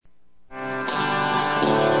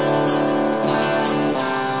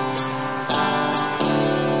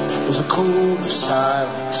code of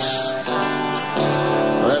silence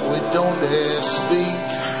that we don't dare speak.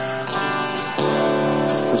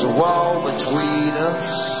 There's a wall between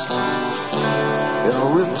us and a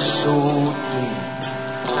river so deep.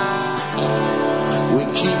 We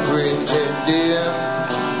keep pretending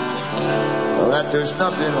that there's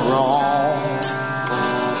nothing wrong.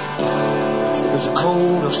 There's a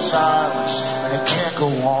code of silence and it can't go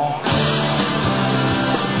on.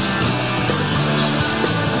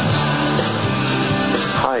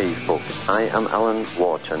 Hi folks, I am Alan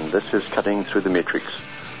Watt and this is Cutting Through the Matrix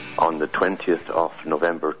on the 20th of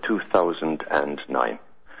November 2009.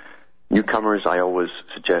 Newcomers, I always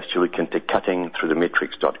suggest you look into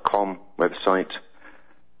cuttingthroughthematrix.com website.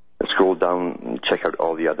 Scroll down and check out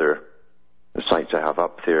all the other sites I have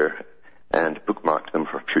up there and bookmark them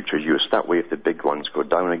for future use. That way if the big ones go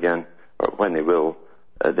down again, or when they will,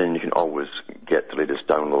 then you can always get the latest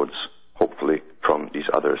downloads, hopefully, from these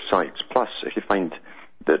other sites. Plus, if you find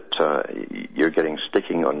that you're getting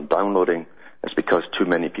sticking on downloading, it's because too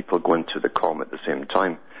many people go into the com at the same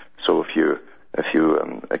time. So if you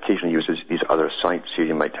occasionally use these other sites here,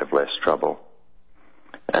 you might have less trouble.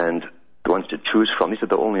 And the ones to choose from, these are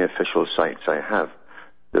the only official sites I have.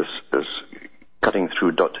 There's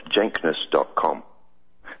cuttingthrough.jenkness.com.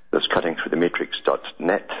 There's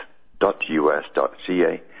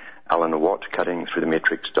cuttingthroughthematrix.net.us.ca, Alan Watt,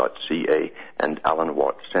 cuttingthroughthematrix.ca, and Alan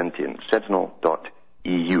Watt, sentinel.eu.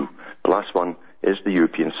 The last one is the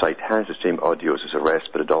European site, has the same audios as the rest,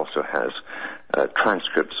 but it also has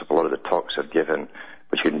transcripts of a lot of the talks I've given,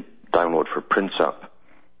 which you can download for print up,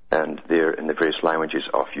 and they're in the various languages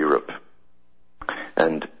of Europe.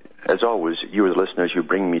 And as always, you as listeners, you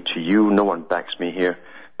bring me to you. No one backs me here.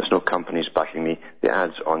 There's no companies backing me. The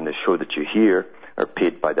ads on the show that you hear are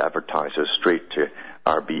paid by the advertisers straight to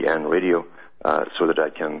RBN Radio, so that I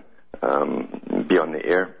can be on the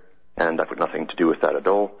air. And I've got nothing to do with that at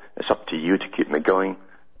all. It's up to you to keep me going.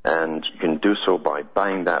 And you can do so by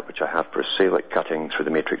buying that, which I have for sale at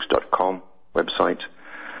cuttingthroughthematrix.com website,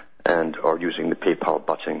 and or using the PayPal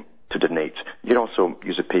button to donate. You can also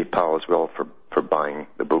use a PayPal as well for buying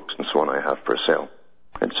the books and so on I have for sale.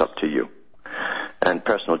 It's up to you. And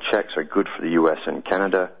personal checks are good for the US and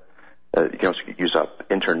Canada. You can also use up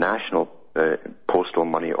international postal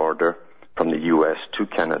money order from the US to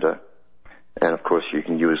Canada. And of course you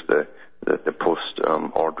can use the post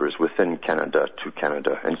orders within Canada to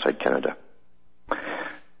Canada, inside Canada.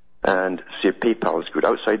 And see, PayPal is good.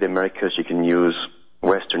 Outside the Americas you can use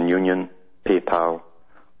Western Union, PayPal,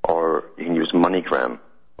 or you can use MoneyGram,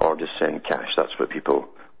 or just send cash. That's what people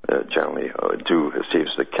generally do. It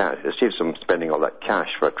saves the cash. It saves them spending all that cash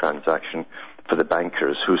for a transaction for the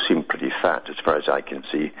bankers, who seem pretty fat as far as I can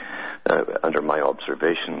see under my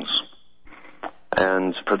observations.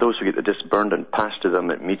 And for those who get the disc burned and passed to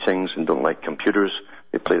them at meetings and don't like computers,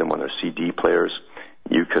 they play them on their CD players,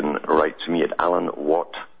 you can write to me at Alan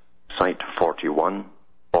Watt, Site 41,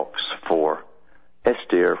 Box 4,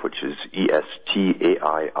 Estaire, which is Estaire,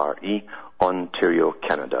 Ontario,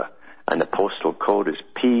 Canada. And the postal code is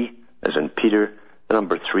P as in Peter, the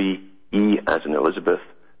number 3, E as in Elizabeth,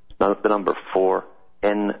 the number 4,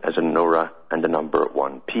 N as in Nora, and the number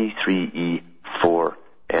 1,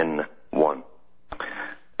 P3E4N1.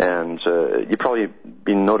 And you've probably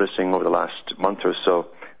been noticing over the last month or so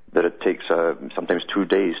that it takes sometimes 2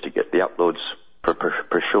 days to get the uploads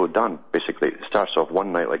per show done. Basically, it starts off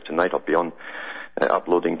one night, like tonight I'll be on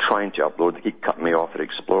trying to upload. They keep cutting me off at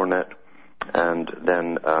ExploreNet, and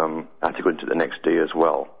then I have to go into the next day as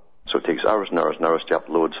well. So it takes hours and hours and hours to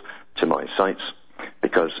upload to my sites,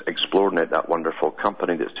 because ExploreNet, that wonderful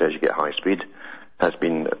company that says you get high speed, has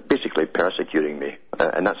been basically persecuting me,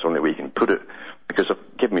 and that's the only way you can put it, because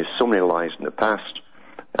they've given me so many lies in the past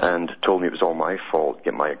and told me it was all my fault to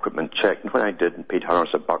get my equipment checked. And when I did and paid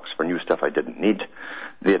hundreds of bucks for new stuff I didn't need,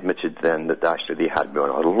 they admitted then that actually they had me on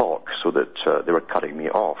a lock, so that they were cutting me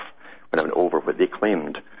off when I went over what they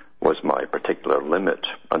claimed was my particular limit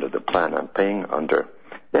under the plan I'm paying under.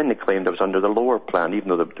 Then they claimed I was under the lower plan, even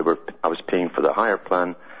though I was paying for the higher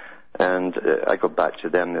plan. And I go back to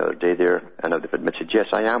them the other day there, and they've admitted,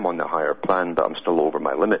 yes, I am on the higher plan, but I'm still over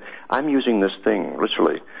my limit. I'm using this thing,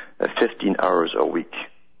 literally, 15 hours a week.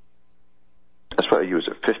 That's why I use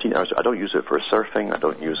it, 15 hours. I don't use it for surfing. I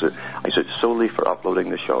don't use it. I use it solely for uploading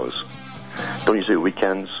the shows. Don't use it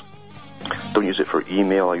weekends. Don't use it for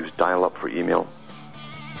email. I use dial-up for email.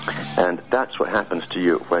 And that's what happens to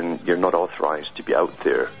you when you're not authorized to be out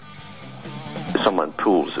there. Someone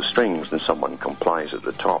pulls the strings and someone complies at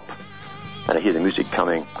the top. And I hear the music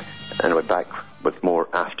coming, and we're back with more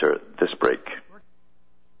after this break.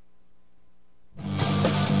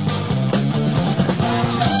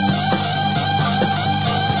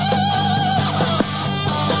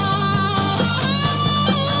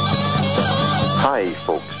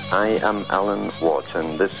 I am Alan Watt,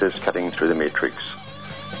 and this is Cutting Through the Matrix.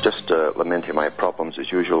 Just lamenting my problems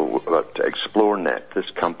as usual about ExploreNet, this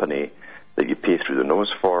company that you pay through the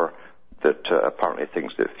nose for, that apparently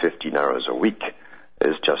thinks that 15 hours a week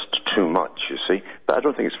is just too much, you see. But I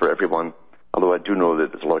don't think it's for everyone, although I do know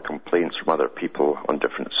that there's a lot of complaints from other people on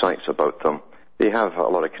different sites about them. They have a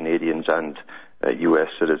lot of Canadians and US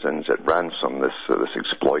citizens at ransom, this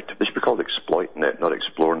exploit. They should be called ExploitNet, not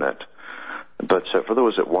ExploreNet. But for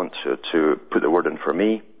those that want to put the word in for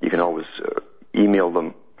me, you can always email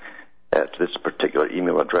them at this particular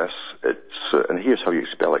email address. And here's how you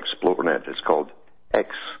spell ExploreNet. It's called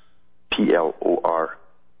XPLORNET,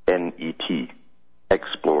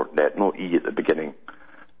 ExploreNet, no E at the beginning,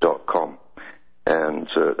 .com. And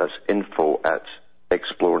that's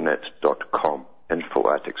info@explorenet.com,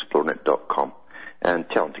 info@explorenet.com. And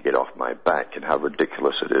tell them to get off my back and how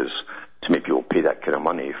ridiculous it is to make people pay that kind of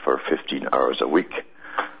money for 15 hours a week.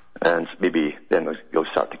 And maybe then you'll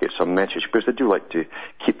start to get some message, because they do like to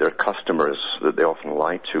keep their customers that they often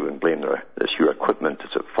lie to and blame it's your equipment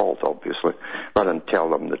that's at fault, obviously, rather than tell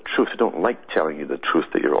them the truth. They don't like telling you the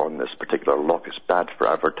truth that you're on this particular lock. It's bad for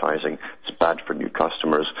advertising. It's bad for new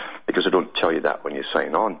customers, because they don't tell you that when you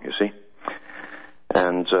sign on, you see.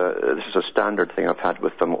 And this is a standard thing I've had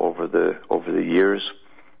with them over the years.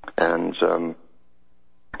 And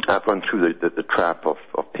I've gone through the trap of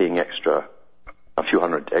paying a few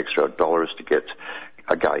hundred extra dollars to get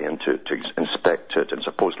a guy in to inspect it and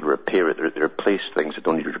supposedly repair it. They replace things that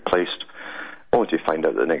don't need replaced, only to find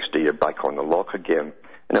out the next day you're back on the lock again.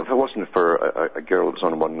 And if it wasn't for a girl that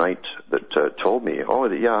was on one night that told me, they've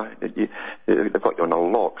got you on a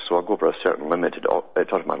lock, so I'll go over a certain limit, it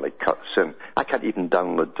automatically cuts in. I can't even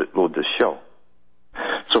load the show.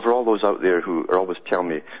 So for all those out there who are always telling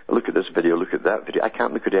me, look at this video, look at that video, I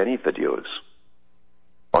can't look at any videos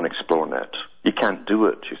on ExploreNet. You can't do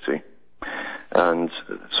it, you see. And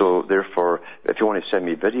so, therefore, if you want to send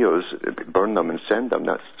me videos, burn them and send them,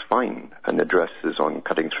 that's fine. And the address is on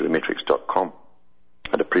cuttingthroughthematrix.com.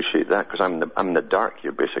 I'd appreciate that, because I'm in the dark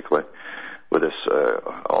here, basically, with this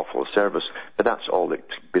awful service. But that's all that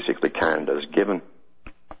basically Canada is given.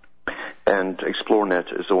 And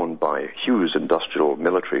ExploreNet is owned by Hughes Industrial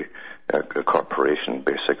Military Corporation,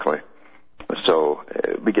 basically. So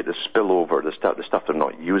we get the spillover, the stuff they're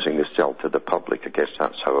not using, they sell to the public. I guess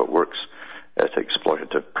that's how it works, at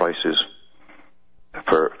exploitative prices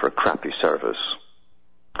for crappy service.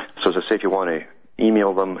 So as I say, if you want to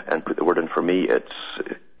email them and put the word in for me, it's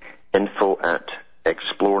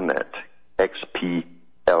info@explorenet,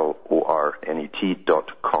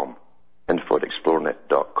 XPLORNET.com,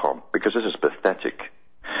 info@explorenet.com, because this is pathetic.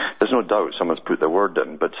 There's no doubt someone's put the word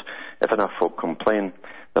in, but if enough folk complain,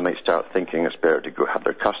 they might start thinking it's better to go have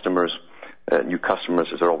their customers, new customers,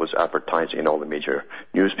 as they're always advertising in all the major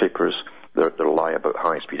newspapers, their lie about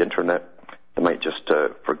high-speed internet. They might just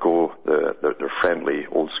forgo their friendly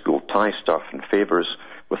old-school tie stuff and favors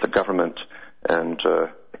with the government and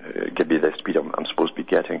give me the speed I'm supposed to be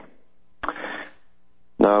getting.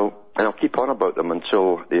 Now, and I'll keep on about them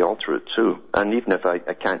until they alter it too. And even if I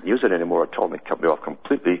can't use it anymore at all and they cut me off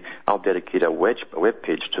completely, I'll dedicate a web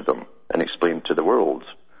page to them and explain to the world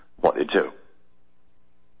what they do.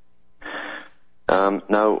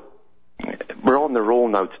 Now, we're on the roll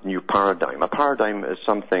now to the new paradigm. A paradigm is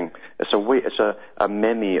something, it's a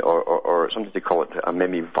meme or something they call it a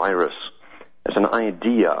meme virus. It's an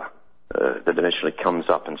idea that initially comes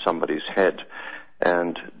up in somebody's head,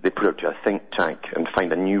 and they put it to a think tank and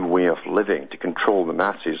find a new way of living to control the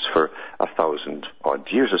masses for 1,000-odd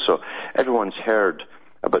years or so. Everyone's heard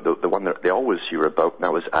about the one that they always hear about, and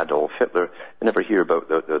that was Adolf Hitler. They never hear about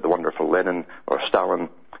the wonderful Lenin or Stalin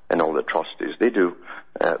and all the atrocities they do.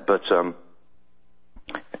 But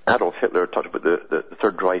Adolf Hitler talked about the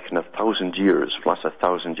Third Reich in 1,000 years, last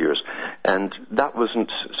 1,000 years. And that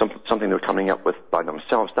wasn't something they were coming up with by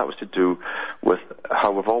themselves. That was to do with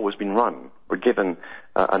how we've always been run. We're given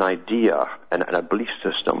an idea and a belief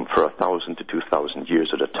system for 1,000 to 2,000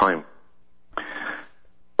 years at a time.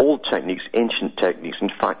 Old techniques, ancient techniques. In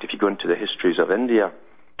fact, if you go into the histories of India,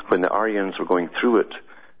 when the Aryans were going through it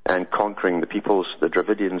and conquering the peoples, the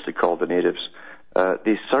Dravidians, they called the natives,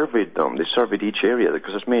 they surveyed them. They surveyed each area,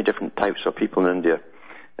 because there's many different types of people in India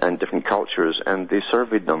and different cultures, and they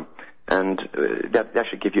surveyed them. And they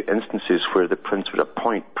actually give you instances where the prince would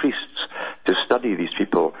appoint priests to study these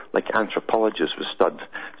people, like anthropologists would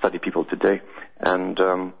study people today. And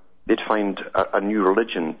they'd find a new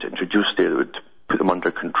religion to introduce there that would put them under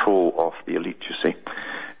control of the elite, you see.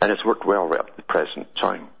 And it's worked well right up to the present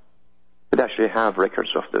time. They actually have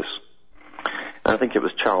records of this. And I think it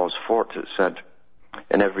was Charles Fort that said,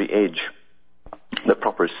 in every age, the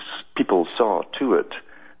proper people saw to it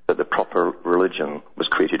that the proper religion was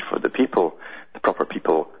created for the people. The proper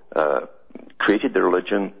people created the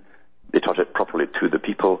religion, they taught it properly to the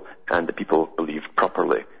people, and the people believed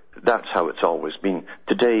properly. That's how it's always been.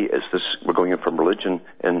 Today, we're going in from religion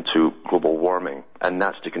into global warming, and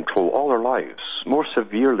that's to control all our lives more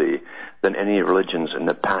severely than any religions in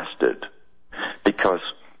the past did, because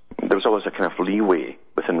there was always a kind of leeway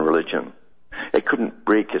within religion. It couldn't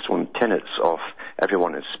break its own tenets of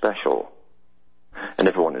everyone is special and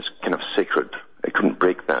everyone is kind of sacred. It couldn't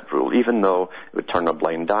break that rule, even though it would turn a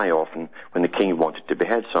blind eye often when the king wanted to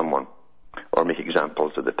behead someone or make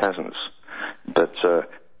examples of the peasants. But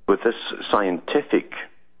with this scientific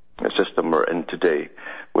system we're in today,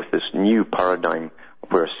 with this new paradigm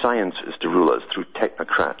where science is to rule us through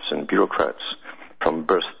technocrats and bureaucrats from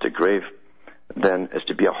birth to grave, then is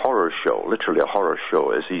to be a horror show, literally a horror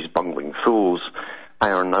show, as these bungling fools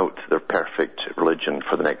iron out their perfect religion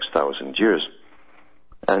for the next 1,000 years.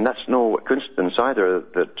 And that's no coincidence either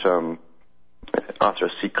that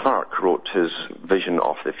Arthur C. Clarke wrote his vision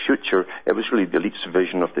of the future. It was really the elite's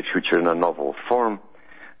vision of the future in a novel form,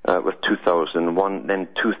 with 2001, then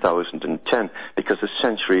 2010, because the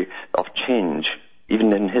century of change,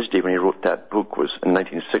 even in his day when he wrote that book, was in the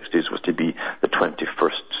 1960s, was to be the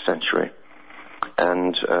 21st century.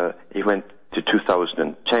 And he went to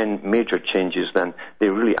 2010, major changes then. They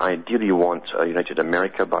really ideally want a united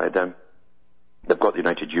America by then. They've got the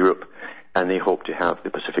United Europe, and they hope to have the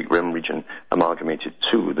Pacific Rim region amalgamated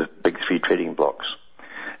to the big three trading blocks.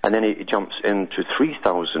 And then he jumps into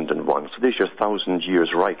 3001. So there's your 1,000 years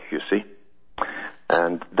Reich, you see.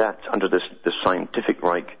 And that, under the scientific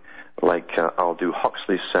Reich, like Aldous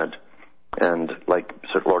Huxley said, and like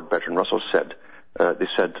Sir Lord Bertrand Russell said, they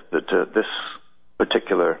said that this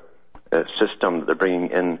particular system that they're bringing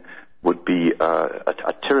in would be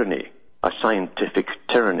a tyranny, a scientific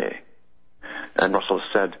tyranny. And Russell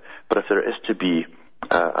said, but if there is to be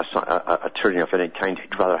a tyranny of any kind,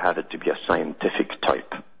 he'd rather have it to be a scientific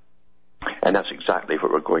type. And that's exactly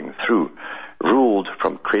what we're going through, ruled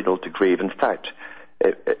from cradle to grave. In fact,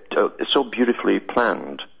 it's so beautifully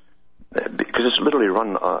planned, because it's literally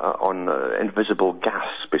run on invisible gas,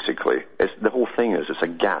 basically. The whole thing is, it's a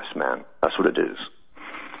gas, man. That's what it is.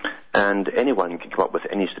 And anyone can come up with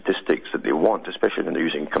any statistics that they want, especially when they're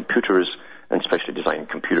using computers, and specially designed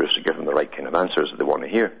computers to give them the right kind of answers that they want to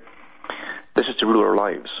hear. This is to rule our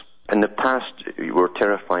lives. In the past, we were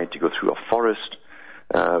terrified to go through a forest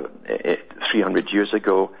 300 years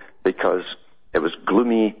ago because it was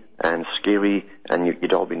gloomy and scary, and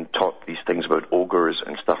you'd all been taught these things about ogres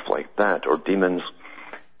and stuff like that, or demons.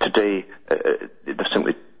 Today, they've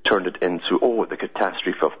simply turned it into, the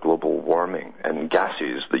catastrophe of global warming and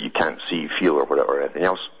gases that you can't see, feel, or whatever, or anything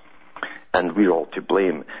else. And we're all to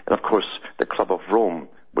blame. And of course, the Club of Rome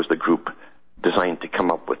was the group designed to come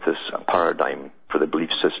up with this paradigm for the belief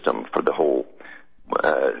system for the whole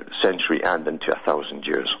century and into 1,000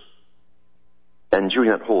 years. And during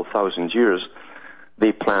that whole 1,000 years,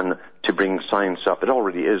 they plan to bring science up. It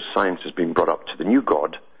already is. Science has been brought up to the new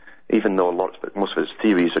God, even though most of its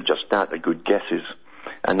theories are just that, they're good guesses,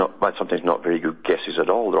 and sometimes not very good guesses at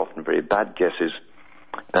all. They're often very bad guesses,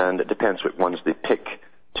 and it depends which ones they pick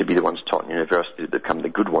to be the ones taught in university to become the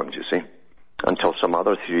good ones, you see, until some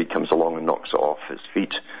other theory comes along and knocks it off its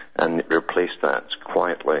feet and replace that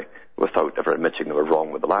quietly without ever admitting they were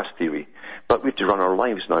wrong with the last theory. But we have to run our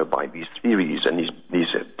lives now by these theories and these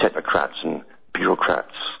technocrats and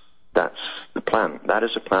bureaucrats. That's the plan. That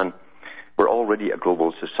is the plan. We're already a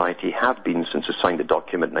global society, have been since we signed the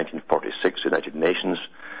document in 1946, United Nations,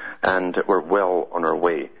 and we're well on our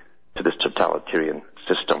way to this totalitarian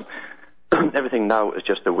system. Everything now is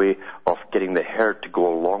just a way of getting the herd to go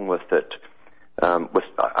along with it, with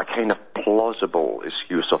a kind of plausible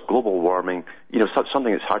excuse of global warming.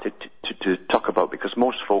 Something that's hard to talk about, because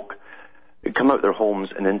most folk come out of their homes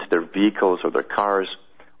and into their vehicles or their cars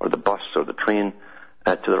or the bus or the train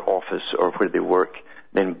to their office or where they work,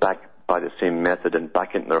 then back by the same method and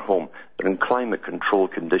back into their home. They're in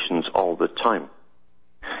climate-controlled conditions all the time.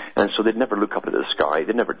 And so they'd never look up at the sky.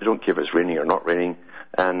 They don't care if it's raining or not raining.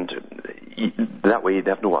 And that way they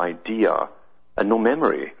have no idea and no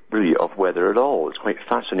memory, really, of weather at all. It's quite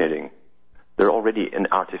fascinating. They're already in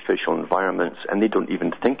artificial environments, and they don't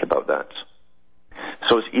even think about that.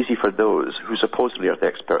 So it's easy for those who supposedly are the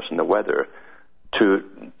experts in the weather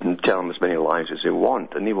to tell them as many lies as they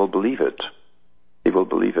want, and they will believe it. They will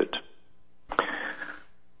believe it.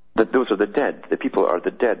 That those are the dead. The people are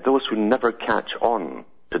the dead. Those who never catch on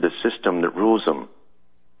to the system that rules them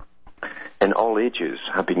in all ages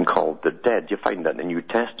have been called the dead. You find that in the New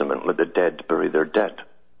Testament, let the dead bury their dead.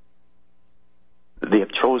 they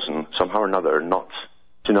have chosen somehow or another not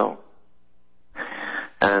to know.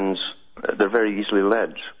 And they're very easily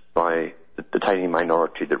led by the tiny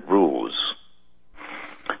minority that rules.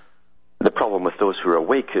 The problem with those who are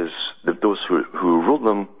awake is that those who rule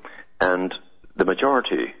them and the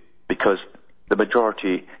majority, because the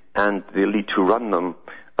majority and the elite who run them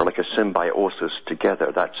are like a symbiosis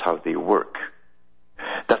together. That's how they work.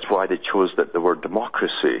 That's why they chose the word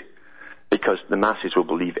democracy, because the masses will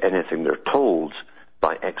believe anything they're told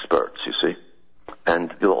by experts, you see,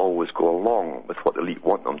 and they'll always go along with what the elite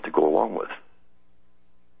want them to go along with,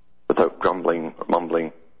 without grumbling or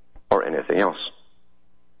mumbling or anything else.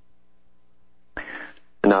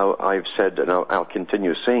 Now, I've said, and I'll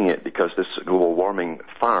continue saying it, because this global warming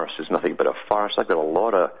farce is nothing but a farce. I've got a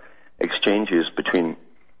lot of exchanges between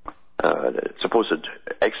supposed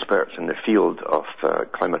experts in the field of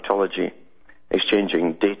climatology,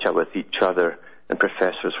 exchanging data with each other, and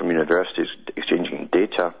professors from universities exchanging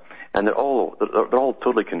data, and they're all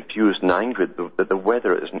totally confused and angry that the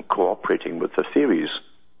weather isn't cooperating with their theories.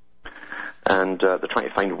 And they're trying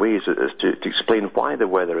to find ways to explain why the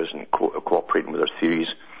weather isn't cooperating with their theories,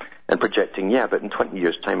 and projecting, but in 20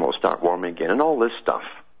 years' time it'll start warming again, and all this stuff.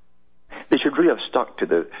 They should really have stuck to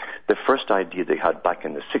the first idea they had back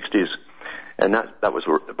in the 60s, and that was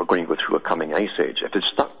we're going to go through a coming ice age. If they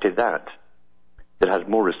stuck to that, it has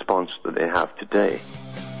more response than they have today.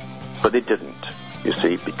 But they didn't, you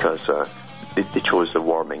see, because they chose the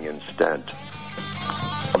warming instead.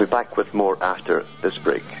 I'll be back with more after this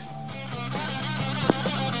break.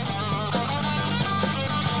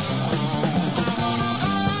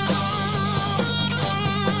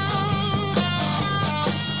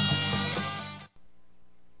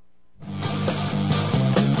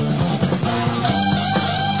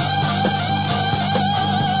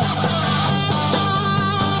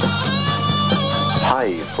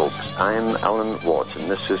 I'm Alan Watt, and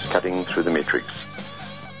this is Cutting Through the Matrix.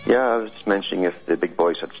 I was mentioning if the big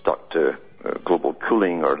boys had stuck to global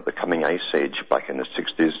cooling or the coming ice age back in the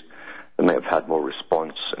 60s, they might have had more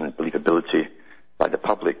response and believability by the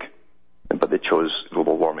public, but they chose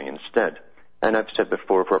global warming instead. And I've said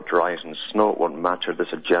before, if we're up to rise in snow, it won't matter.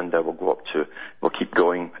 This agenda will keep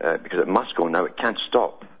going because it must go now. It can't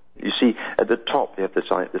stop. You see, at the top they have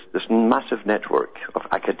this massive network of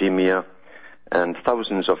academia, and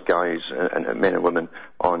thousands of guys and men and women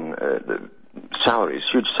on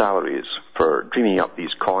huge salaries for dreaming up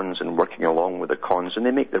these cons and working along with the cons, and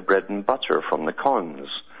they make their bread and butter from the cons.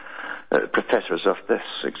 Professors of this,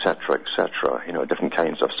 etc., different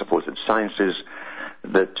kinds of supposed sciences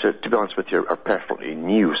that, to be honest with you, are perfectly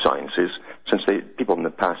new sciences, since people in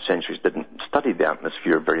the past centuries didn't study the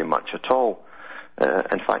atmosphere very much at all.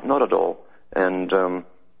 In fact, not at all. And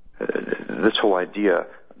this whole idea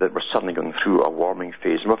that we're suddenly going through a warming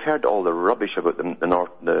phase. And we've heard all the rubbish about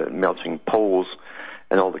the melting poles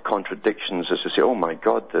and all the contradictions as to say, oh my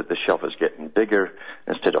God, the shelf is getting bigger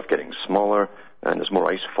instead of getting smaller, and there's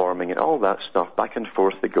more ice forming, and all that stuff. Back and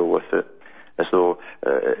forth they go with it, as though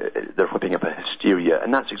they're whipping up a hysteria.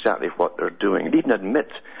 And that's exactly what they're doing. They even admit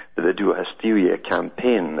that they do a hysteria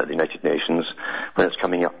campaign at the United Nations when it's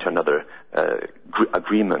coming up to another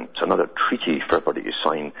agreement, another treaty for everybody to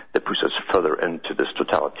sign that puts us further into this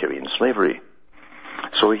totalitarian slavery.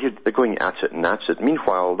 So here they're going at it and at it.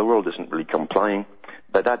 Meanwhile, the world isn't really complying,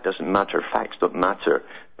 but that doesn't matter. Facts don't matter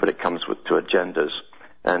when it comes to agendas.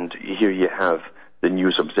 And here you have the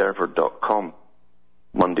newsobserver.com,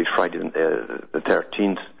 Monday, Friday, the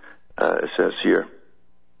 13th, it says here,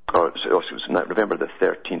 it was November the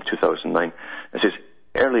 13th, 2009. It says,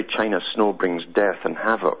 early China snow brings death and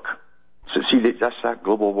havoc. So see, that's that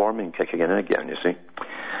global warming kicking in again, you see.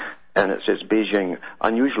 And it says, Beijing,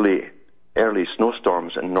 unusually early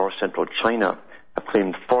snowstorms in north-central China have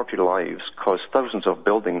claimed 40 lives, caused thousands of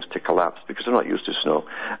buildings to collapse because they're not used to snow,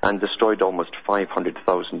 and destroyed almost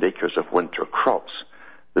 500,000 acres of winter crops,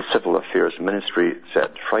 the Civil Affairs Ministry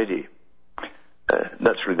said Friday.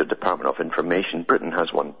 That's really the Department of Information. Britain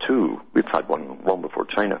has one too. We've had one long before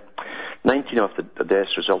China. 19 of the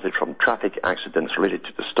deaths resulted from traffic accidents related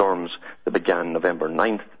to the storms that began November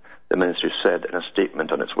 9th, the ministry said in a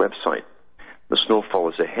statement on its website. The snowfall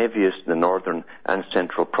is the heaviest in the northern and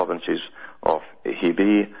central provinces of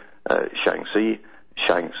Hebei, Shaanxi,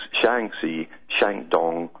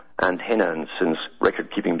 Shandong, and Henan since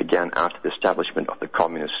record-keeping began after the establishment of the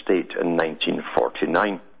communist state in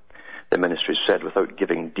 1949. The ministry said without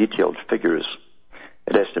giving detailed figures.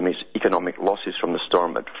 It estimates economic losses from the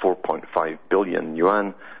storm at 4.5 billion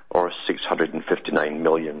yuan, or $659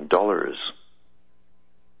 million.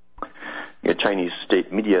 Chinese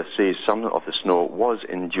state media says some of the snow was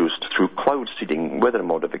induced through cloud seeding weather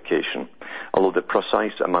modification, although the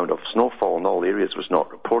precise amount of snowfall in all areas was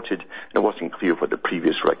not reported, and it wasn't clear what the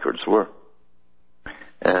previous records were.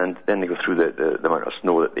 And then they go through the amount of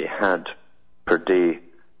snow that they had per day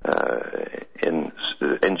in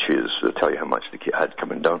inches. They'll tell you how much they had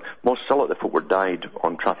coming down. Most of the folk were died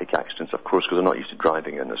on traffic accidents, of course, because they're not used to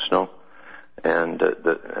driving in the snow. And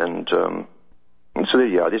so there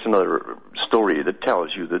you are. There's another story that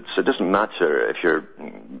tells you that it doesn't matter if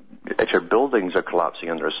your buildings are collapsing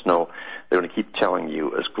under snow. They're going to keep telling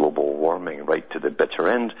you it's global warming right to the bitter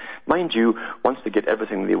end. Mind you, once they get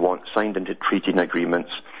everything they want signed into treaty and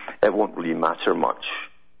agreements, it won't really matter much.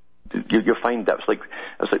 You'll find that it's like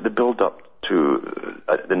the build-up to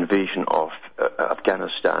the invasion of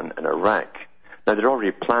Afghanistan and Iraq. Now, they'd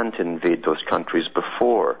already planned to invade those countries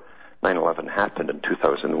before 9/11 happened in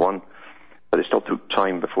 2001, but it still took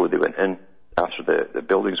time before they went in, after the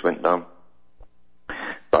buildings went down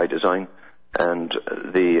by design, and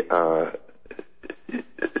they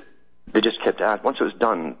just kept at. Once it was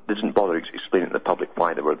done, they didn't bother explaining to the public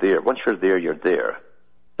why they were there. Once you're there, you're there.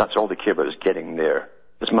 That's all they care about, is getting there.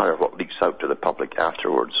 It doesn't matter what leaks out to the public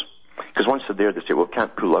afterwards. Because once they're there, they say, well, we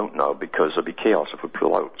can't pull out now because there'll be chaos if we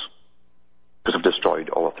pull out. Because they've destroyed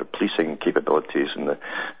all of their policing capabilities and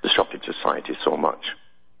disrupted society so much.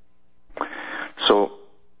 So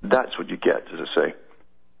that's what you get, as I say.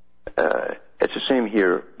 It's the same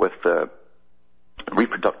here with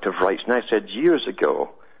reproductive rights. And I said years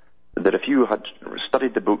ago that if you had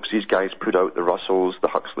studied the books these guys put out, the Russells, the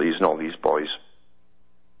Huxleys, and all these boys,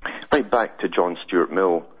 right back to John Stuart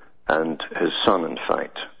Mill and his son, in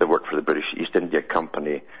fact, that worked for the British East India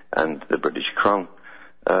Company and the British Crown,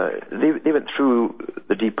 they went through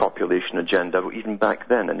the depopulation agenda even back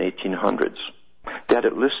then in the 1800s. They had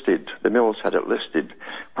it listed, the Mills had it listed,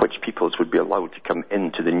 which peoples would be allowed to come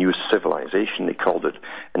into the new civilization, they called it,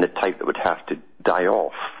 and the type that would have to die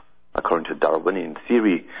off, according to Darwinian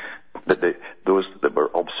theory, that those that were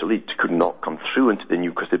obsolete could not come through into the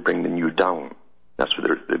new because they bring the new down. That's what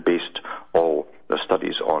they based all their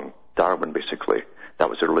studies on. Darwin, basically. That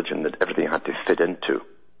was a religion that everything had to fit into.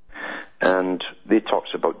 And they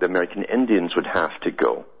talked about the American Indians would have to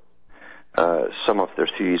go. Some of their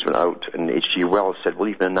theories went out, and H.G. Wells said, well,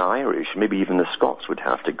 even the Irish, maybe even the Scots would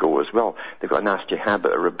have to go as well. They've got a nasty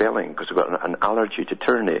habit of rebelling because they've got an allergy to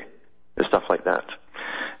tyranny and stuff like that.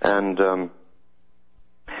 And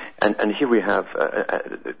here we have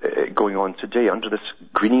going on today under this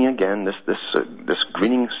greening again, this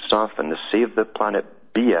greening stuff and the Save the Planet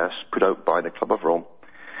BS put out by the Club of Rome,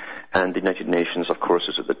 and the United Nations, of course,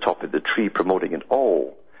 is at the top of the tree promoting it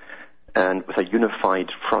all, and with a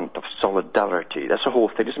unified front of solidarity. That's the whole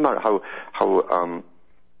thing. It doesn't matter how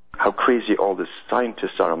crazy all the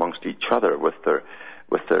scientists are amongst each other with their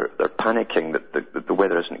panicking that the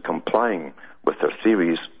weather isn't complying with their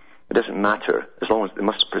theories. It doesn't matter, as long as they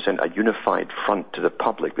must present a unified front to the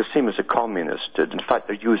public, the same as the communists did. In fact,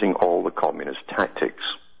 they're using all the communist tactics.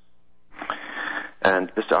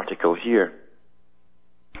 And this article here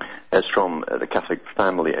is from the Catholic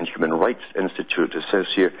Family and Human Rights Institute. It says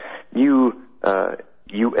here, new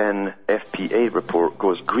UN FPA report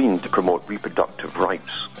goes green to promote reproductive rights.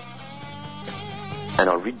 And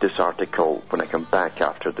I'll read this article when I come back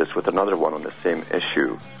after this with another one on the same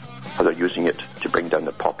issue, how they're using it to bring down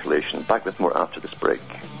the population. Back with more after this break.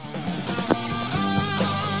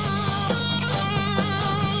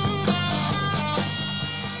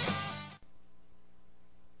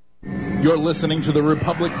 You're listening to the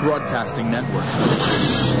Republic Broadcasting Network,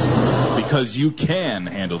 because you can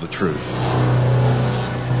handle the truth.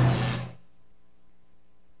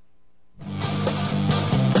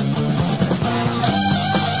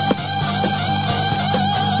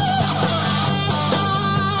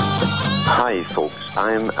 Hi folks,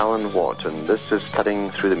 I'm Alan Watt, and this is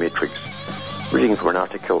Cutting Through the Matrix. Reading from an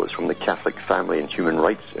article is from the Catholic Family and Human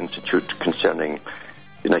Rights Institute concerning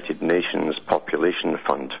the United Nations Population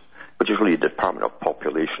Fund, which is really the Department of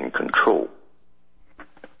Population Control.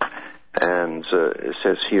 And it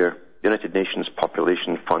says here, the United Nations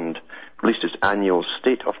Population Fund released its annual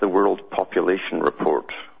State of the World Population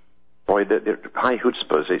Report. Boy, the high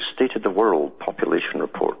chutzpah is a State of the World Population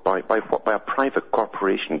Report by a private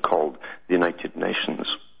corporation called the United Nations.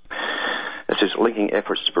 It says linking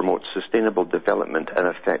efforts to promote sustainable development and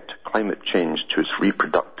affect climate change to its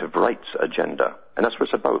reproductive rights agenda. And that's what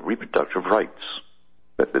it's about, reproductive rights.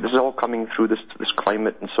 This is all coming through this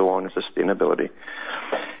climate and so on, and sustainability.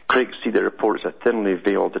 Critics see the report as a thinly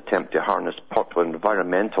veiled attempt to harness popular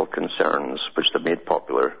environmental concerns, which they've made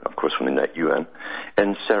popular, of course, from the UN,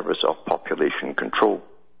 in service of population control.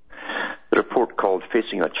 The report called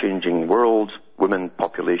Facing a Changing World, Women,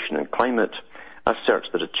 Population and Climate asserts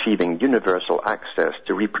that achieving universal access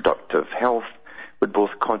to reproductive health would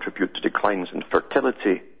both contribute to declines in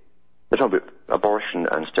fertility, abortion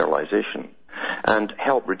and sterilization, and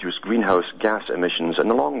help reduce greenhouse gas emissions in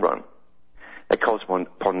the long run. It calls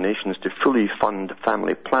upon nations to fully fund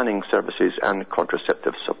family planning services and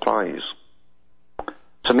contraceptive supplies.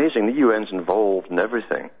 It's amazing. The UN's involved in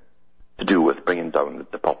everything to do with bringing down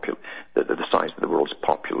the size of the world's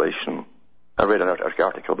population. I read an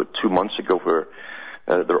article about 2 months ago where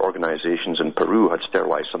their organizations in Peru had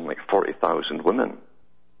sterilized something like 40,000 women.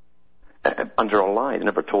 Under a lie. They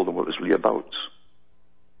never told them what it was really about.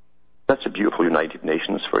 That's a beautiful United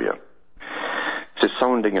Nations for you. It's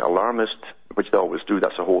sounding alarmist, which they always do.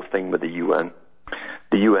 That's the whole thing with the UN.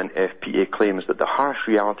 The UNFPA claims that the harsh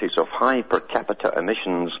realities of high per capita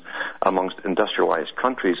emissions amongst industrialized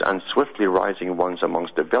countries and swiftly rising ones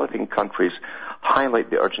amongst developing countries highlight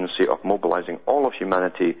the urgency of mobilizing all of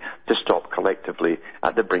humanity to stop collectively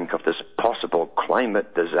at the brink of this possible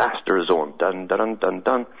climate disaster zone. Dun, dun, dun,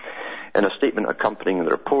 dun. In a statement accompanying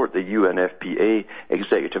the report, the UNFPA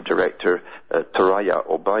Executive Director Taraya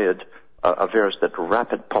Obaid avers that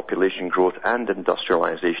rapid population growth and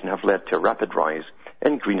industrialization have led to a rapid rise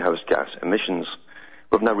in greenhouse gas emissions.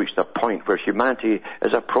 We've now reached a point where humanity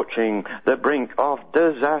is approaching the brink of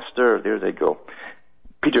disaster. There they go.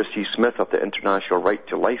 Peter C. Smith of the International Right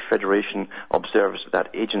to Life Federation observes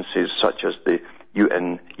that agencies such as the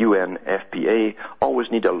UNFPA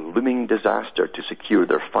always need a looming disaster to secure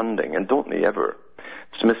their funding, and don't they ever?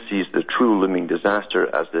 Smith sees the true looming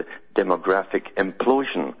disaster as the demographic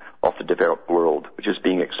implosion of the developed world, which is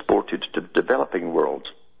being exported to the developing world.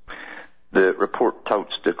 The report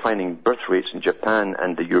touts declining birth rates in Japan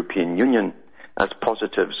and the European Union as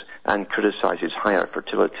positives and criticizes higher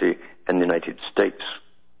fertility in the United States.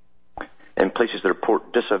 In places, the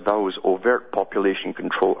report disavows overt population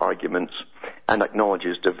control arguments and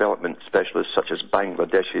acknowledges development specialists such as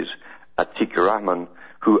Bangladesh's Atiq Rahman,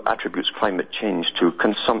 who attributes climate change to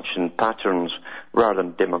consumption patterns rather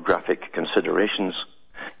than demographic considerations.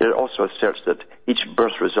 It also asserts that each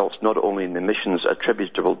birth results not only in emissions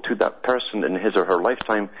attributable to that person in his or her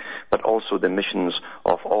lifetime, but also the emissions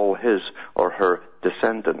of all his or her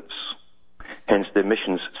descendants. Hence, the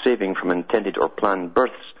emissions saving from intended or planned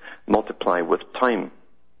births multiply with time.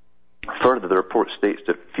 Further, the report states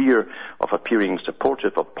that fear of appearing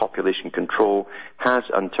supportive of population control has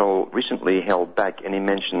until recently held back any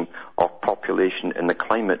mention of population in the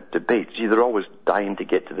climate debate. See, they're always dying to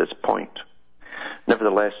get to this point.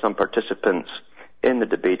 Nevertheless, some participants in the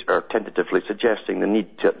debate are tentatively suggesting the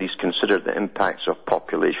need to at least consider the impacts of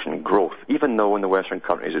population growth, even though in the Western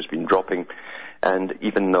countries it's been dropping, and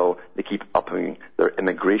even though they keep upping their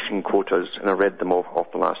immigration quotas, and I read them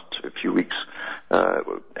off the last few weeks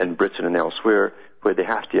in Britain and elsewhere, where they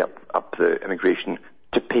have to up the immigration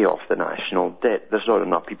to pay off the national debt. There's not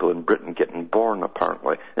enough people in Britain getting born,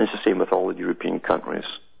 apparently, and it's the same with all the European countries.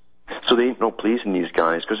 So they ain't no pleasing these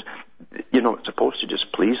guys, because you're not supposed to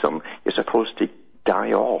just please them. You're supposed to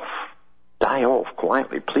die off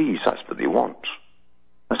quietly, please. That's what they want.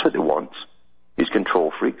 That's what they want, these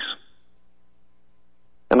control freaks.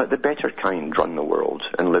 And let the better kind run the world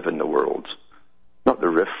and live in the world, not the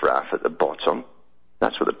riffraff at the bottom.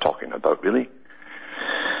 That's what they're talking about, really.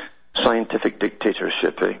 Scientific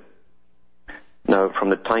dictatorship, eh? Now, from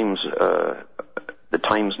the Times,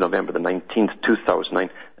 November the 19th, 2009,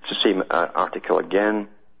 it's the same article again.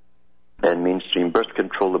 In Mainstream Birth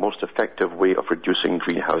Control, the most effective way of reducing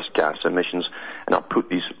greenhouse gas emissions. And I'll put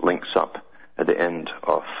these links up at the end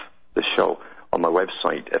of the show on my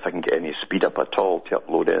website if I can get any speed up at all to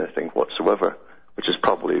upload anything whatsoever, which is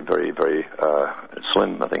probably very, very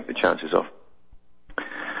slim, I think, the chances of.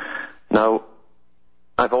 Now,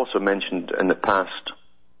 I've also mentioned in the past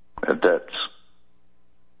that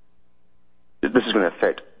this is going to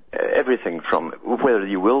affect everything from whether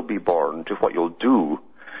you will be born to what you'll do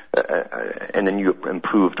in the new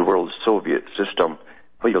improved world Soviet system,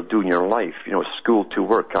 what you'll do in your life. You know, school to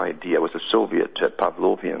work idea was a Soviet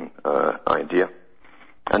Pavlovian idea,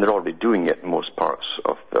 and they're already doing it in most parts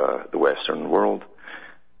of the Western world.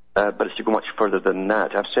 But it's to go much further than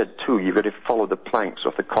that. I've said, too, you've got to follow the planks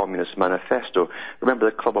of the Communist Manifesto. Remember,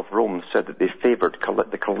 the Club of Rome said that they favored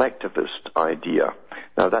the collectivist idea.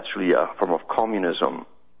 Now, that's really a form of communism,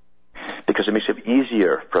 because it makes it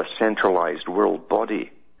easier for a centralized world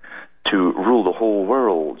body to rule the whole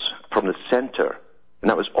world from the center. And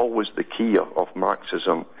that was always the key of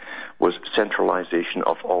Marxism, was centralization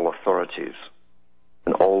of all authorities.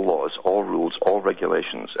 And all laws, all rules, all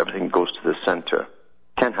regulations, everything goes to the center.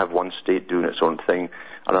 Can't can't have one state doing its own thing,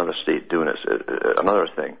 another state doing another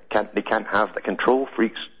thing. They can't have the control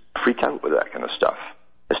freaks freak out with that kind of stuff.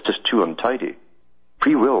 It's just too untidy.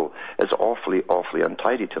 Free will is awfully, awfully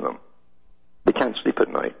untidy to them. They can't sleep at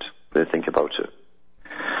night when they think about it.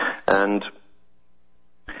 And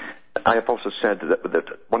I have also said that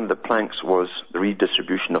one of the planks was the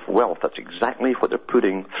redistribution of wealth. That's exactly what they're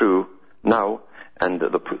putting through now, and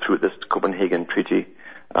they'll put through this Copenhagen Treaty,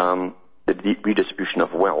 the redistribution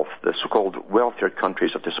of wealth. The so-called wealthier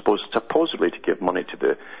countries are supposedly to give money to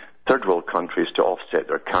the third world countries to offset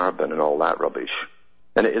their carbon and all that rubbish.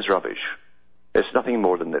 And it is rubbish. It's nothing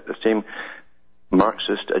more than the same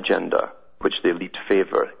Marxist agenda which the elite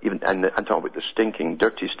favor, and I'm talking about the stinking,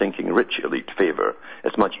 dirty, stinking, rich elite favor.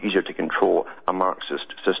 It's much easier to control a Marxist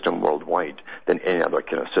system worldwide than any other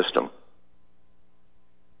kind of system.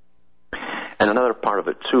 And another part of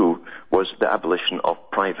it, too, was the abolition of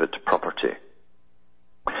private property.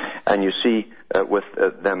 And you see, with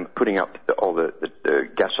them putting up all the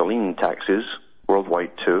gasoline taxes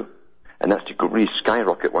worldwide, too, and that's to really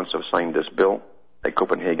skyrocket once they've signed this bill at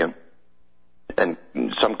Copenhagen. And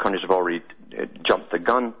some countries have already jumped the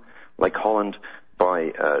gun, like Holland,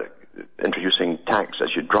 by introducing tax as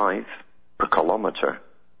you drive per kilometre.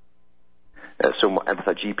 So with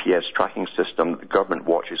a GPS tracking system, the government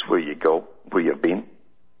watches where you go, where you've been.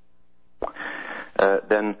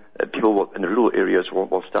 Then people in the rural areas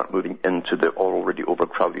will start moving into the already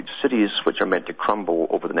overcrowded cities, which are meant to crumble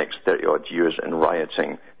over the next 30-odd years in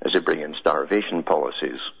rioting as they bring in starvation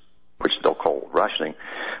policies, which they'll call rationing.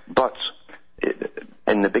 But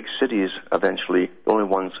in the big cities, eventually, the only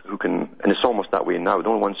ones who can, and it's almost that way now, the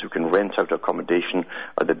only ones who can rent out accommodation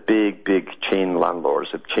are the big, big chain landlords,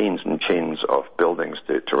 have chains and chains of buildings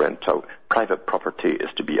to rent out. Private property is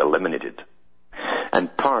to be eliminated.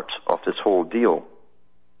 And part of this whole deal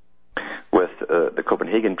with the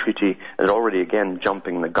Copenhagen Treaty, and already again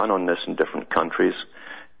jumping the gun on this in different countries,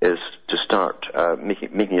 is to start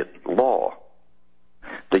making it law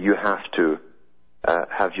that you have to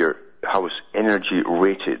have your house energy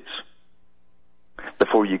rated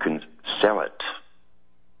before you can sell it.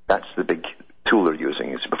 That's the big tool they're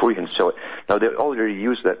using, is before you can sell it. Now, they already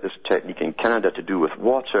use this technique in Canada to do with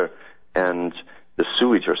water and the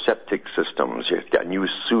sewage or septic systems. You have to get a new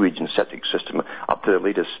sewage and septic system up to the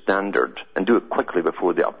latest standard, and do it quickly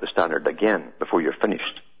before they up the standard again, before you're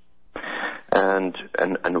finished. And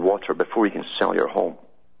water before you can sell your home.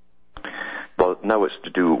 Well, now it's to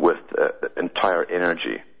do with entire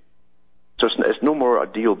energy. So it's no more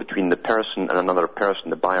a deal between the person and another person,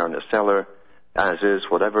 the buyer and the seller, as is,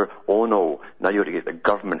 whatever. Oh no, now you have to get the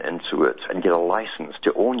government into it and get a license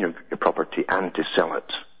to own your property and to sell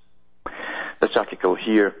it. This article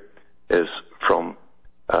here is from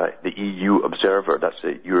the EU Observer, that's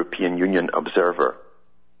the European Union Observer,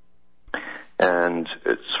 and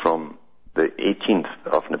it's from the 18th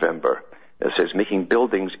of November. It says, making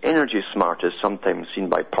buildings energy smart is sometimes seen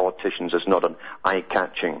by politicians as not an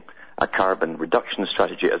eye-catching, a carbon reduction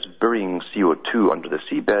strategy as burying CO2 under the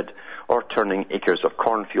seabed or turning acres of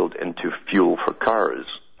cornfield into fuel for cars.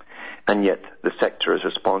 And yet the sector is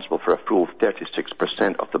responsible for a full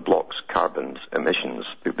 36% of the block's carbon emissions.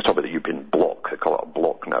 We talk about the European bloc, they call it a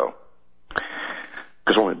bloc now,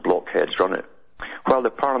 because only blockheads run it. While the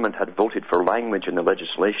Parliament had voted for language in the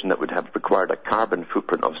legislation that would have required a carbon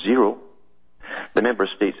footprint of 0, the member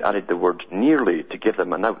states added the word nearly to give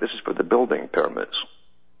them an out. This is for the building permits.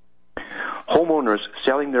 Homeowners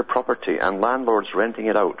selling their property and landlords renting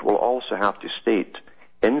it out will also have to state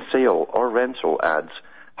in sale or rental ads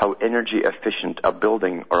how energy efficient a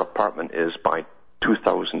building or apartment is by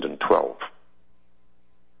 2012.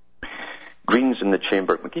 Greens in the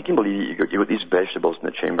Chamber, you can believe you got these vegetables in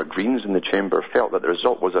the Chamber. Greens in the Chamber felt that the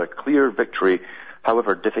result was a clear victory,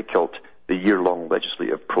 however difficult the year-long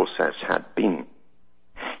legislative process had been.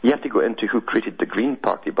 You have to go into who created the Green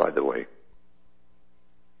Party, by the way.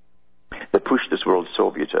 They pushed this world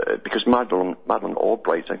Soviet, because Madeleine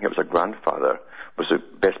Albright, I think it was her grandfather, was the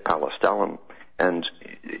best pal of Stalin, and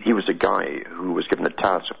he was the guy who was given the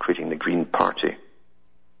task of creating the Green Party.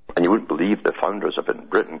 And you wouldn't believe the founders of it in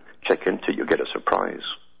Britain. Check into it, you'll get a surprise.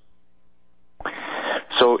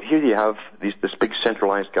 So here you have this big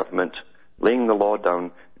centralized government laying the law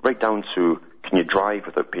down, right down to, can you drive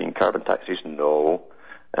without paying carbon taxes? No.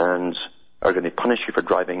 And are they going to punish you for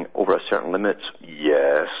driving over a certain limit?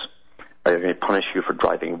 Yes. Are they going to punish you for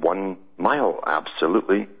driving 1 mile?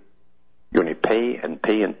 Absolutely. You're going to pay and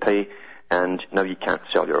pay and pay, and now you can't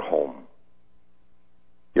sell your home.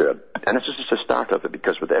 And this is just a start of it,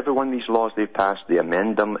 because with every one of these laws they've passed, they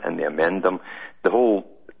amend them and they amend them. The whole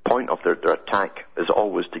point of their attack is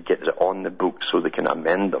always to get it on the books so they can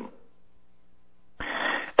amend them.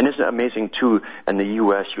 And isn't it amazing, too, in the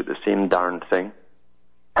U.S. you get the same darn thing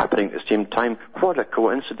happening at the same time? What a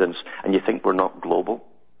coincidence. And you think we're not global?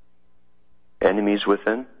 Enemies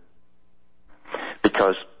within?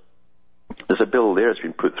 Because there's a bill there that's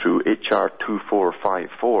been put through, H.R.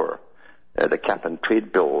 2454, the cap and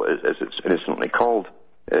trade bill, as it's innocently called,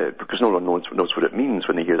 because no one knows what it means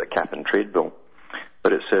when they hear the cap and trade bill.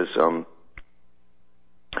 But it says,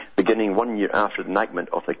 beginning 1 year after the enactment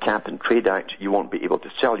of the Cap and Trade Act, you won't be able to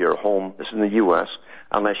sell your home, this is in the U.S.,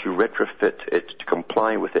 unless you retrofit it to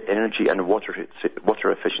comply with the energy and water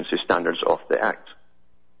efficiency standards of the Act.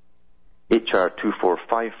 H.R.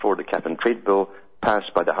 2454, the Cap and Trade Bill,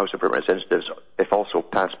 passed by the House of Representatives, if also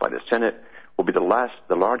passed by the Senate, will be the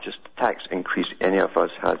largest tax increase any of us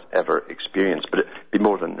has ever experienced. But it'll be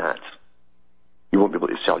more than that. You won't be able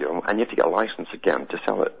to sell your home, and you have to get a license again to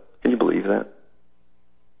sell it. Can you believe that?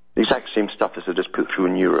 The exact same stuff as they just put through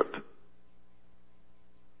in Europe.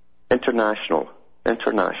 International. And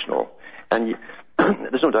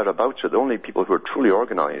there's no doubt about it, the only people who were truly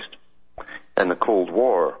organized in the Cold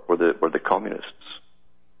War were the communists.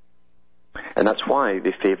 And that's why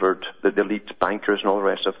they favored, the elite bankers and all the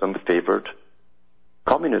rest of them favored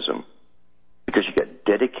communism. Because you get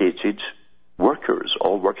dedicated workers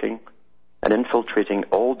all working and infiltrating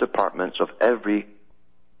all departments of every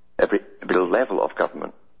level of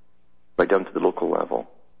government, right down to the local level.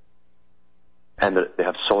 And they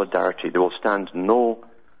have solidarity. They will stand no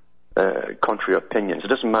contrary opinions. It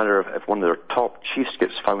doesn't matter if one of their top chiefs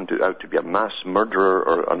gets found out to be a mass murderer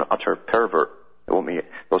or an utter pervert.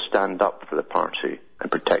 They'll stand up for the party and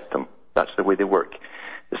protect them. That's the way they work.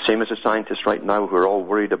 The same as the scientists right now who are all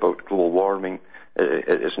worried about global warming.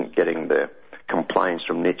 It isn't getting the compliance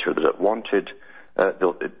from nature that it wanted.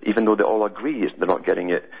 Even though they all agree they're not getting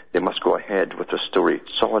it, they must go ahead with the story.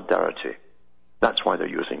 Solidarity. That's why they're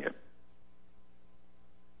using it.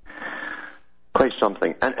 Quite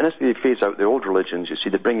something. And as they phase out the old religions, you see,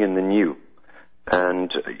 they bring in the new.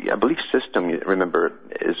 And a belief system, you remember,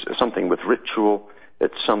 is something with ritual.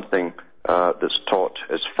 It's something that's taught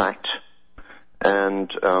as fact. And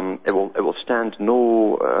it will stand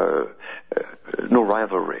no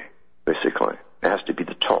rivalry, basically. It has to be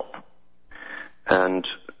the top. And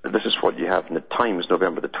this is what you have in the Times,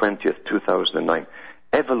 November the 20th, 2009.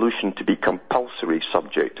 Evolution to be compulsory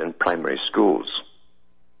subject in primary schools.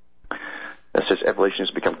 It says evolution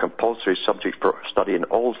has become compulsory subject for study in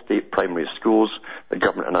all state primary schools. The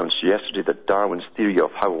government announced yesterday that Darwin's theory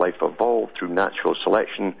of how life evolved through natural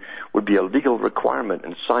selection would be a legal requirement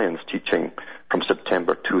in science teaching from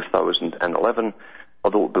September 2011,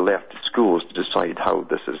 although it will be left to schools to decide how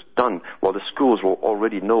this is done. Well, the schools will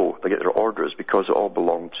already know. They get their orders because it all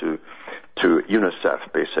belong to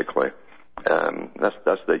UNICEF, basically. That's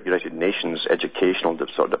the United Nations Educational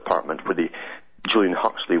Department, where Julian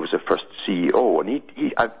Huxley was the first CEO, and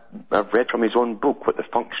I've read from his own book what the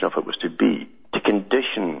function of it was to be, to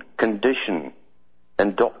condition,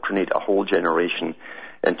 indoctrinate a whole generation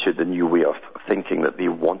into the new way of thinking that they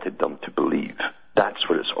wanted them to believe. That's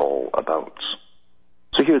what it's all about.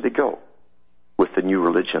 So here they go, with the new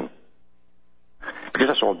religion. Because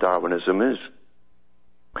that's all Darwinism is.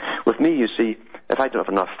 With me, you see, if I don't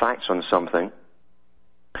have enough facts on something,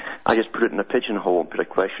 I just put it in a pigeonhole and put a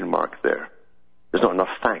question mark there. There's not enough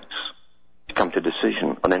facts to come to a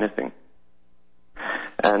decision on anything.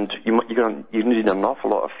 And you need an awful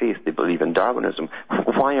lot of faith to believe in Darwinism.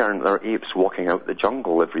 Why aren't there apes walking out the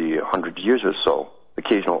jungle every 100 years or so?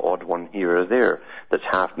 Occasional odd one here or there that's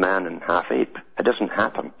half man and half ape. It doesn't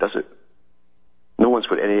happen, does it? No one's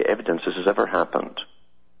got any evidence this has ever happened.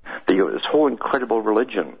 They got this whole incredible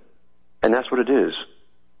religion, and that's what it is.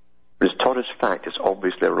 It's taught as fact. It's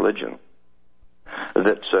obviously a religion.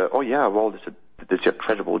 That, there's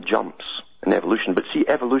incredible jumps in evolution. But see,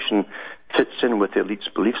 evolution fits in with the elite's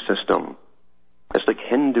belief system. It's like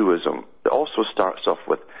Hinduism. It also starts off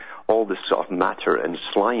with all this sort of matter and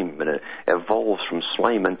slime, and it evolves from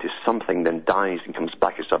slime into something, then dies and comes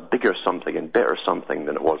back as a bigger something and better something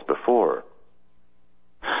than it was before.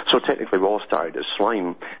 So technically we all started as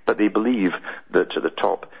slime, but they believe that to the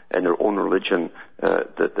top in their own religion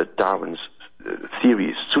that Darwin's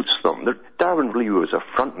theory suits them. Darwin really was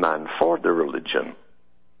a front man for their religion.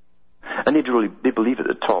 And they believe at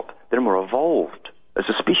the top they're more evolved as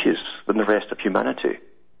a species than the rest of humanity.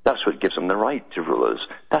 That's what gives them the right to rule us.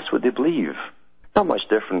 That's what they believe. Not much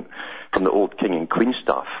different from the old king and queen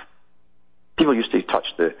stuff. People used to touch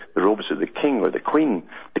the robes of the king or the queen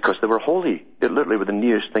because they were holy. They literally were the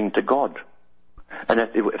nearest thing to God. And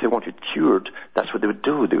if they wanted cured, that's what they would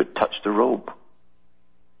do. They would touch the robe.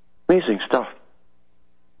 Amazing stuff.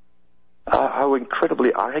 How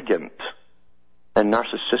incredibly arrogant and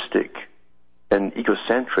narcissistic and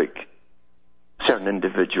egocentric certain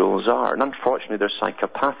individuals are. And unfortunately, they're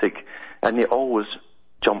psychopathic, and they always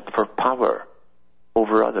jump for power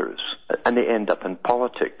over others. And they end up in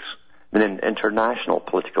politics, and in international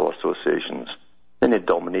political associations. Then they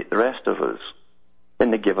dominate the rest of us.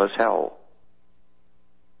 Then they give us hell.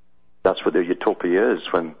 That's what their utopia is,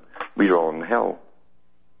 when we're all in hell.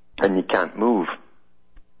 And you can't move.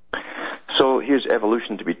 So here's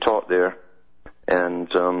evolution to be taught there. And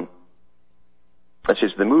it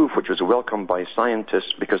says, the move, which was welcomed by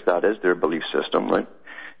scientists, because that is their belief system, right,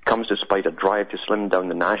 comes despite a drive to slim down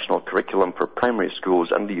the national curriculum for primary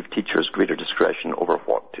schools and leave teachers greater discretion over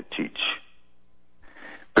what to teach.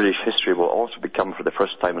 British history will also become for the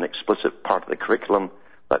first time an explicit part of the curriculum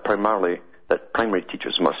that primary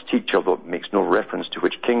teachers must teach, although it makes no reference to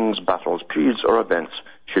which kings, battles, periods, or events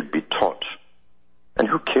should be taught. And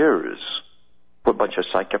who cares what bunch of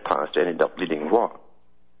psychopaths ended up leading what?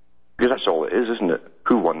 Because that's all it is, isn't it?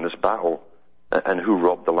 Who won this battle? And who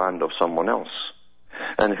robbed the land of someone else?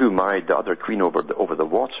 And who married the other queen over the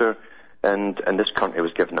water? And this country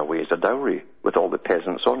was given away as a dowry with all the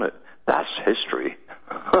peasants on it. That's history.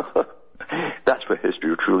 That's what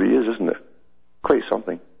history truly is, isn't it? Quite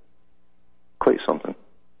something. Quite something.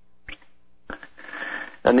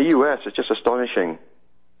 And the U.S. is just astonishing.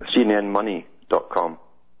 CNNMoney.com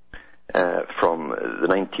from the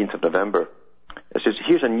 19th of November. It says,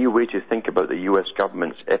 here's a new way to think about the U.S.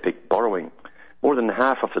 government's epic borrowing. More than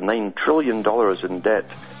half of the $9 trillion in debt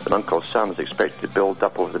that Uncle Sam is expected to build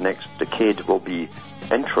up over the next decade will be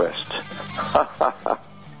interest.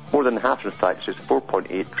 More than half, in fact, is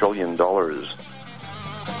 $4.8 trillion. Boy,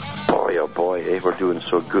 oh boy, we're doing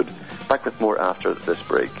so good. Back with more after this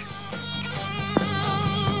break.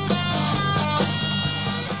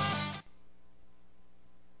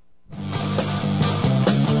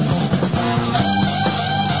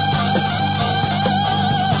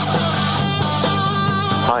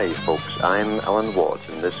 Hi folks, I'm Alan Watt,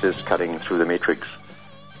 and this is Cutting Through the Matrix.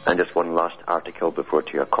 And just one last article before I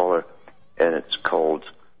take a caller, and it's called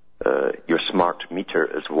Your Smart Meter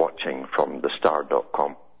is Watching from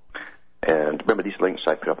thestar.com. And remember, these links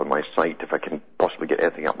I put up on my site, if I can possibly get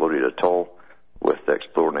anything uploaded at all, with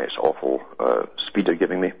ExploreNet's awful speed they're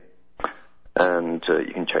giving me. And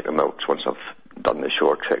you can check them out once I've done the show,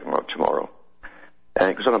 or check them out tomorrow.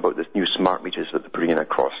 And it goes on about this new smart meters that they're putting in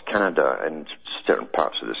across Canada and certain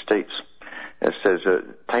parts of the States. It says,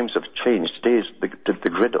 times have changed. Today, the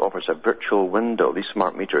grid offers a virtual window, these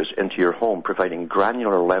smart meters, into your home, providing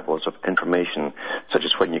granular levels of information, such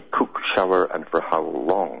as when you cook, shower, and for how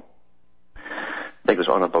long. It goes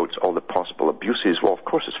on about all the possible abuses. Well, of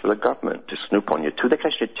course, it's for the government to snoop on you, too. They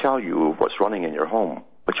can actually tell you what's running in your home,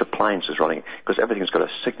 which appliance is running, because everything's got a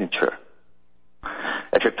signature.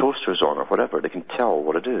 If your toaster's on or whatever, they can tell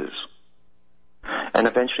what it is. And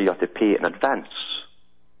eventually you have to pay in advance.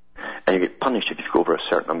 And you get punished if you go over a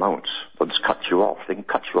certain amount. They'll just cut you off. They can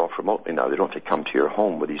cut you off remotely now. They don't have to come to your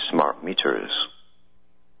home with these smart meters.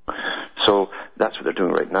 So that's what they're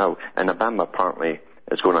doing right now. And Obama apparently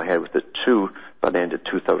is going ahead with it too. By the end of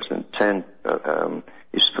 2010,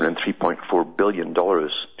 he's put in $3.4 billion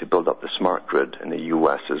to build up the smart grid in the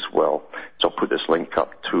U.S. as well. So I'll put this link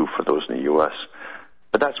up too for those in the U.S.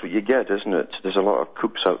 But that's what you get, isn't it? There's a lot of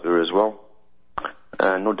kooks out there as well.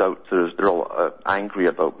 No doubt they're all angry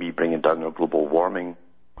about me bringing down their global warming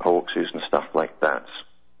hoaxes and stuff like that.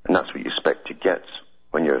 And that's what you expect to get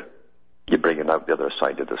when you're bringing out the other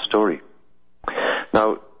side of the story.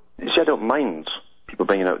 Now, you see, I don't mind people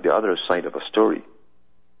bringing out the other side of a story.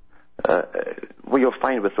 What you'll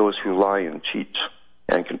find with those who lie and cheat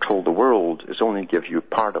and control the world is only give you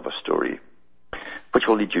part of a story, which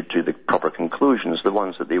will lead you to the proper conclusions, the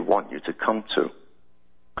ones that they want you to come to.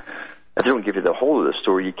 If they don't give you the whole of the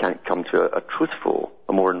story, you can't come to a truthful,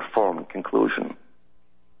 a more informed conclusion.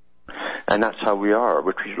 And that's how we are.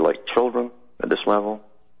 We're treated like children at this level.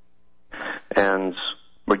 And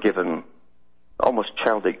we're given almost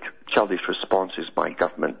childish responses by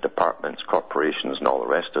government departments, corporations, and all the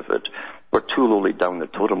rest of it. We're too lowly down the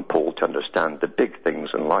totem pole to understand the big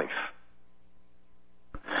things in life,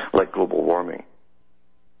 like global warming.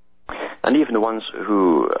 And even the ones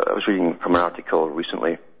who, I was reading from an article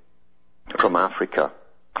recently from Africa,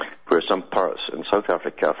 where some parts in South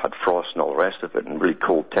Africa have had frost and all the rest of it, and really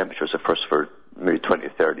cold temperatures, the first for maybe 20,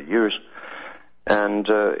 30 years. And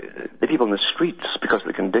the people in the streets, because of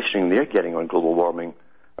the conditioning they're getting on global warming,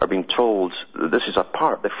 are being told this is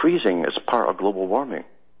the freezing is part of global warming.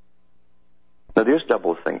 Now there's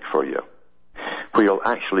double think for you, where you'll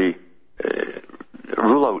actually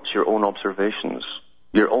rule out your own observations,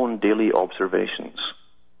 your own daily observations,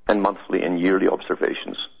 and monthly and yearly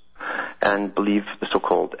observations, and believe the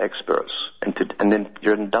so-called experts. And then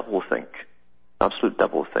you're in doublethink, absolute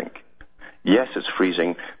doublethink. Yes, it's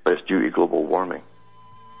freezing, but it's due to global warming.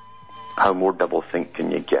 How more doublethink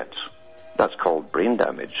can you get? That's called brain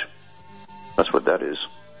damage. That's what that is.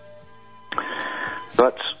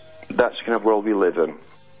 But that's the kind of world we live in.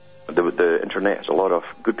 The internet has a lot of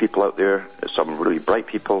good people out there, some really bright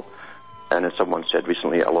people, and as someone said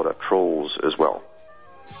recently, a lot of trolls as well.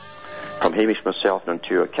 From Hamish myself in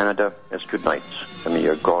Ontario, Canada, it's good night, and may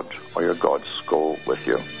your God or your gods go with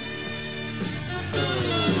you.